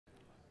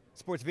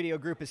Sports Video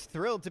Group is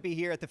thrilled to be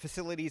here at the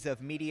facilities of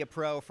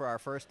Mediapro for our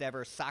first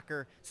ever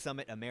Soccer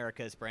Summit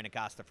Americas. Brandon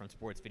Costa from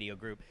Sports Video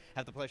Group.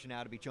 Have the pleasure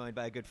now to be joined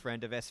by a good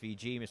friend of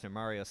SVG, Mr.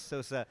 Mario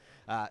Sousa.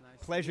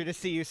 Pleasure to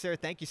see you, sir.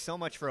 Thank you so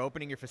much for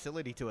opening your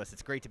facility to us.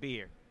 It's great to be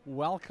here.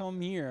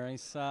 Welcome here.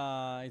 It's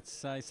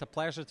a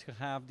pleasure to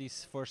have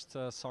this first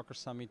soccer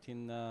summit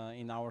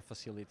in our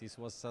facilities. It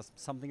was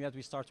something that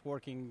we started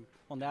working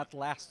on that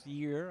last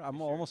year,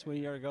 almost a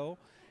year ago.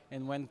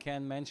 And when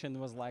Ken mentioned, it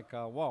was like,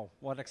 wow,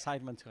 what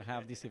excitement to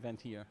have this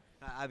event here.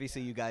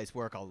 Obviously, you guys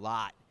work a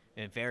lot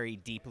and very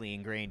deeply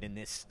ingrained in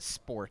this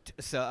sport.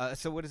 So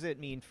what does it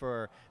mean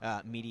for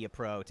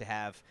Mediapro to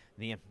have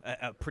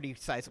a pretty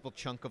sizable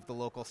chunk of the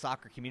local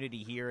soccer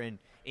community here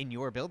in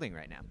your building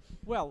right now?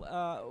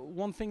 Well,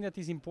 one thing that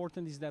is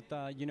important is that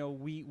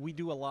we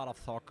do a lot of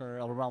soccer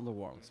around the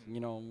world.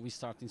 We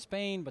start in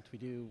Spain, but we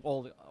do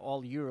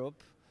all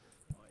Europe,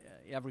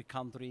 every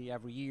country,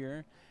 every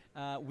year.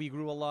 We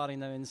grew a lot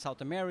in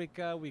South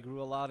America. We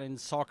grew a lot in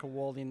soccer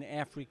world in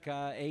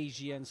Africa,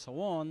 Asia, and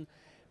so on.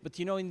 But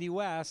in the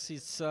US,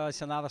 it's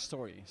another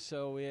story.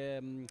 So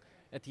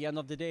at the end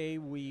of the day,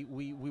 we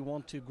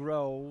want to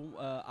grow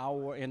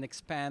and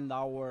expand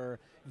our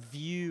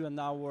view and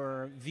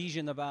our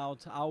vision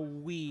about how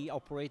we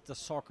operate the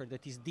soccer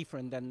that is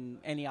different than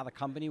any other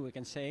company, we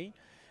can say.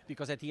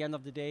 Because at the end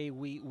of the day,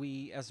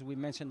 we as we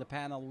mentioned in the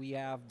panel, we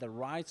have the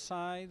right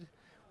side,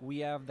 we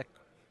have the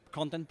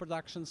content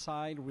production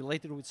side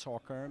related with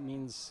soccer,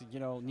 means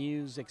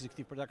news,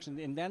 executive production,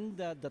 and then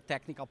the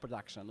technical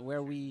production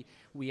where we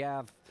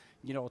have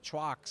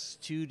trucks,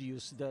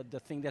 studios, the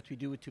thing that we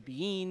do to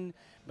be in,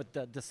 but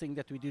the thing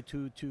that we do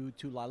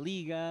to La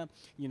Liga,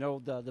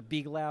 the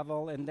big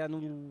level, and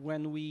then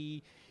when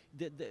we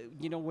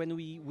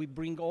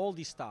bring all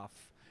this stuff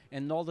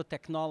and all the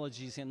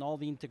technologies and all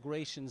the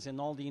integrations and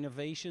all the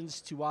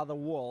innovations to other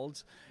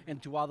worlds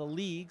and to other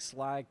leagues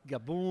like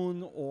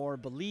Gabon or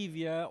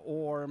Bolivia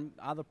or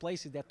other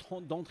places that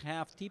don't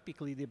have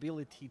typically the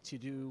ability to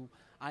do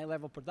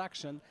high-level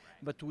production,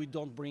 but we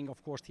don't bring,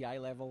 of course, the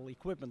high-level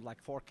equipment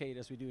like 4K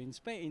as we do in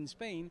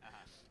Spain,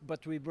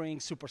 but we bring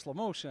super slow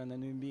motion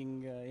and we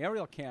bring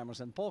aerial cameras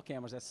and pole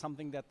cameras. That's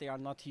something that they are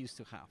not used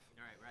to have.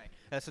 Right.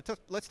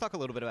 Let's talk a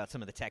little bit about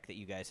some of the tech that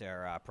you guys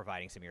are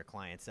providing some of your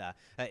clients.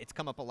 It's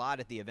come up a lot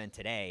at the event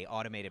today,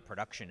 automated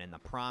production and the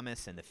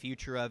promise and the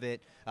future of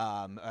it.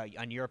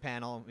 On your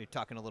panel, we're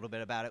talking a little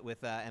bit about it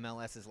with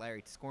MLS's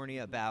Larry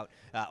Tiscornia about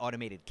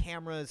automated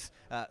cameras.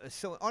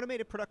 So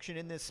automated production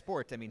in this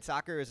sport, I mean,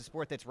 soccer is a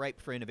sport that's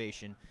ripe for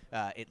innovation.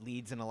 It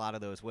leads in a lot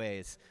of those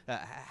ways.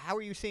 How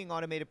are you seeing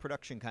automated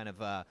production kind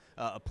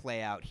of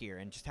play out here,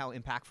 and just how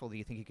impactful do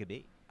you think it could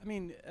be? I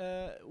mean,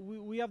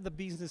 we have the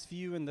business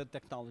view and the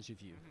technology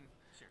view.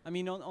 Mm-hmm. Sure. I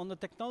mean, on the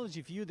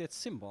technology view, that's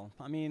simple.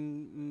 I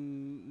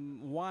mean,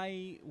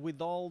 why,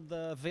 with all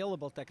the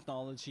available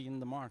technology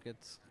in the market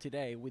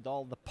today, with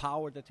all the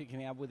power that you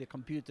can have with the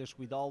computers,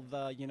 with all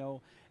the,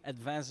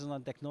 advances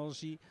on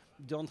technology,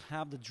 don't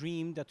have the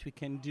dream that we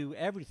can do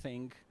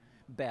everything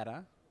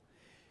better?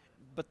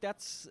 But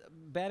that's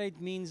better.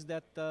 It means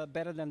that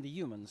better than the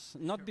humans.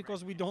 Not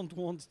because we don't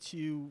want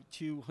to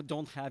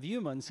don't have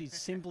humans.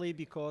 It's simply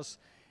because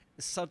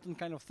certain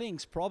kind of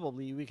things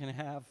probably we can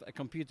have a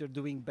computer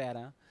doing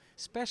better,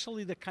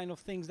 especially the kind of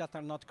things that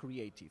are not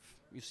creative.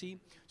 You see?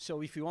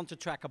 So if you want to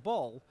track a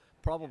ball,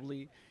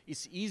 probably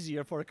it's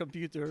easier for a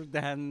computer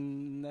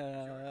than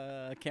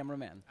a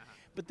cameraman.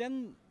 But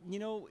then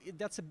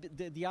that's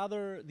the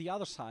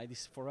other side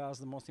is for us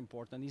the most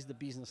important is the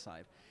business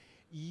side.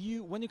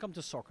 When you come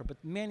to soccer, but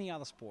many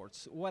other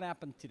sports, what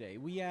happened today?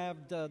 We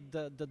have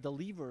the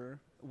lever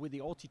with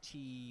the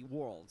OTT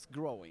worlds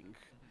growing,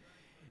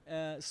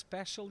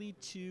 especially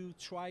to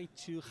try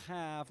to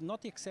have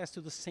not access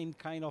to the same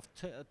kind of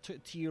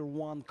tier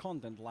one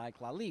content like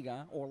La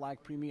Liga or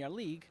like Premier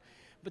League,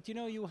 but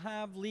you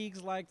have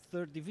leagues like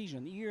third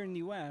division here in the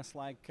US,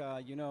 like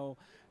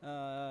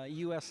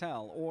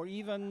USL, or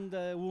even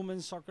the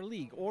Women's Soccer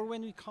League, or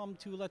when we come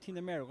to Latin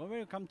America, when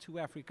we come to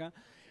Africa.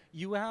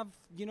 You have,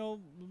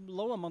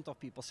 low amount of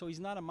people, so it's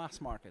not a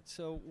mass market.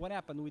 So what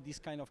happened with these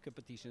kind of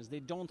competitions? They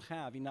don't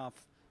have enough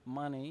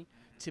money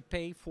to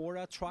pay for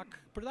a truck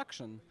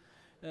production.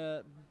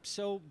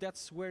 So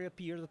that's where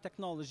appear the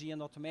technology,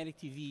 and automatic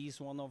TV is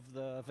one of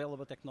the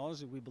available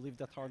technology. We believe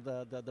that are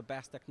the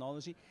best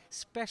technology,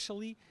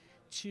 especially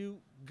to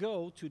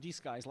go to these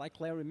guys,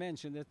 like Larry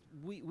mentioned, that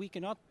we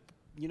cannot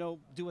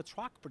do a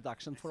truck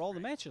production for all the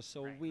matches.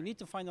 So we need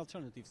to find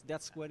alternatives.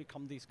 That's where it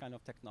comes this kind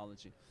of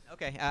technology.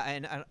 Okay,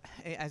 and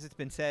as it's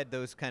been said,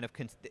 those kind of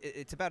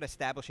it's about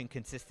establishing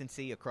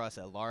consistency across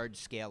a large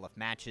scale of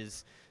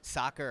matches.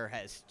 Soccer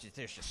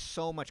there's just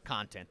so much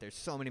content. There's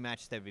so many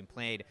matches that have been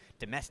played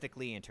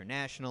domestically,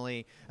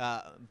 internationally.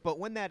 But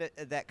when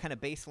that kind of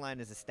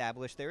baseline is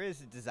established, there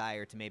is a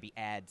desire to maybe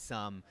add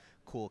some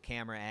cool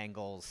camera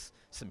angles,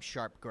 some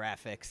sharp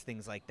graphics,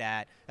 things like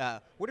that.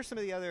 What are some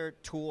of the other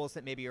tools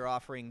that maybe you're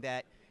offering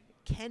that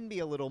can be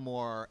a little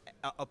more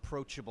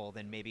approachable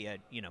than maybe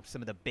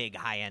some of the big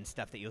high-end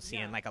stuff that you'll see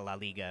in like a La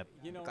Liga,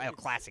 El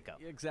Clasico.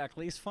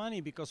 Exactly. It's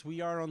funny because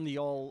we are on the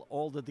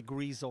all the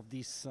degrees of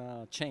this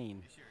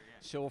chain. Sure, yeah.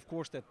 So of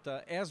course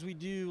that as we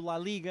do La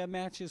Liga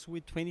matches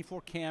with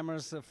 24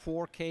 cameras,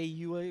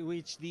 4K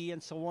UHD,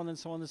 and so on and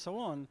so on and so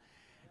on.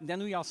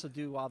 Then we also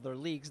do other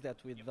leagues that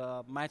with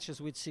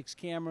matches with 6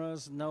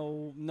 cameras,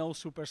 no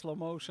super slow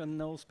motion,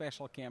 no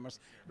special cameras,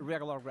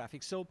 regular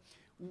graphics. So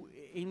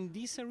in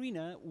this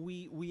arena,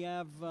 we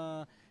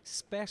have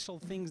special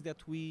things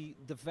that we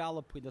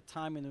develop with the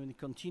time and we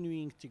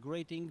continue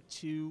integrating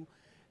to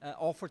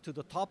offer to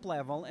the top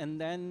level,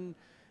 and then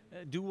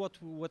do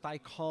what I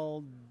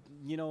call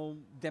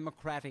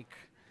democratic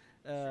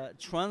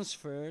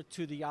transfer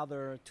to the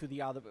other,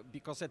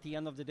 because at the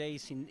end of the day,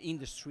 it's in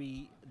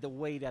industry the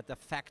way that the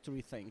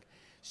factory think.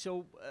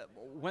 So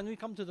when we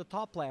come to the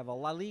top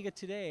level, La Liga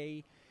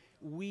today,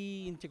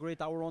 we integrate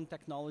our own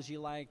technology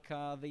like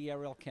the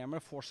aerial camera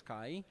for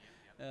Sky.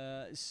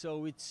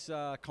 So it's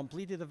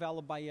completely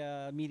developed by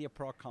a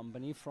Mediapro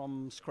company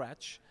from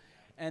scratch,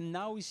 and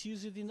now it's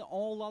used in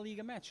all La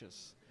Liga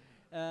matches.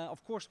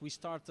 Of course, we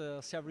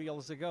started several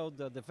years ago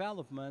the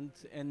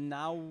development, and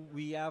now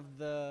we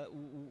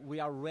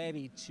are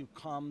ready to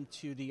come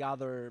to the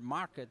other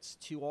markets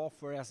to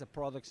offer as a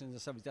products and a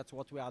service. That's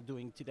what we are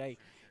doing today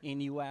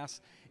in US,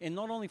 and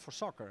not only for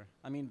soccer.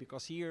 I mean,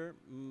 because here,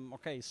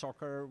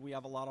 soccer, we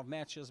have a lot of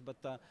matches,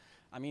 but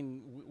I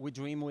mean, we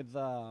dream with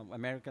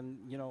American,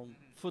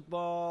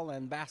 football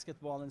and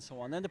basketball and so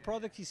on. And the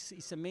product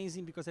is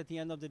amazing because at the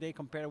end of the day,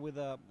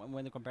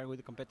 when you compare with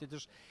the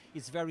competitors,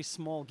 it's very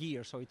small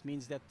gear. So it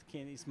means that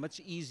it's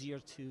much easier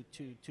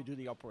to do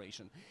the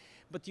operation.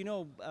 But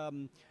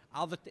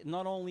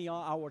not only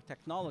our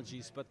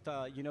technologies, but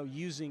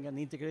using and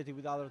integrated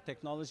with other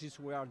technologies,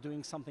 we are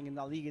doing something in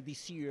La Liga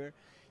this year.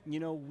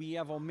 We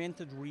have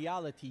augmented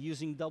reality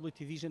using WT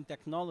Vision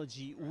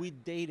technology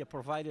with data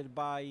provided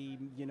by,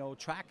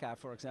 Traca,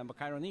 for example,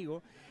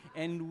 Caironigo,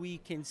 and we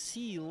can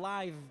see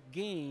live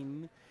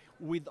game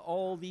with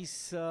all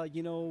these,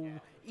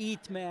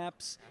 heat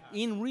maps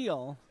in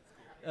real,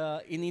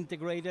 in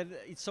integrated.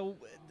 So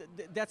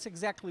that's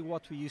exactly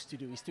what we used to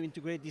do, is to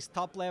integrate these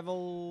top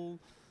level,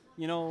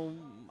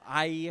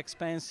 high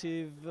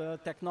expensive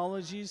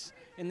technologies,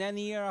 and then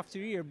year after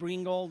year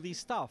bring all this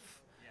stuff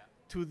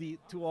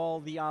to all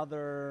the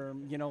other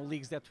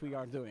leagues that we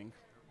are doing.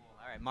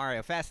 All right,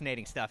 Mario,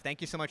 fascinating stuff.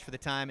 Thank you so much for the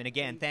time, and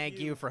again, thank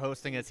you for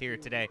hosting us here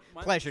today.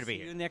 Pleasure to be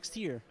here. See you next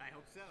year. I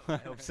hope so. I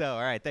hope so.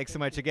 All right, thanks so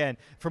much again.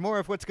 For more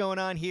of what's going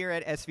on here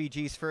at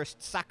SVG's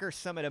first Soccer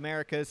Summit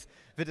Americas,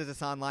 visit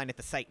us online at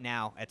the site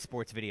now at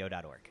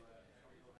sportsvideo.org.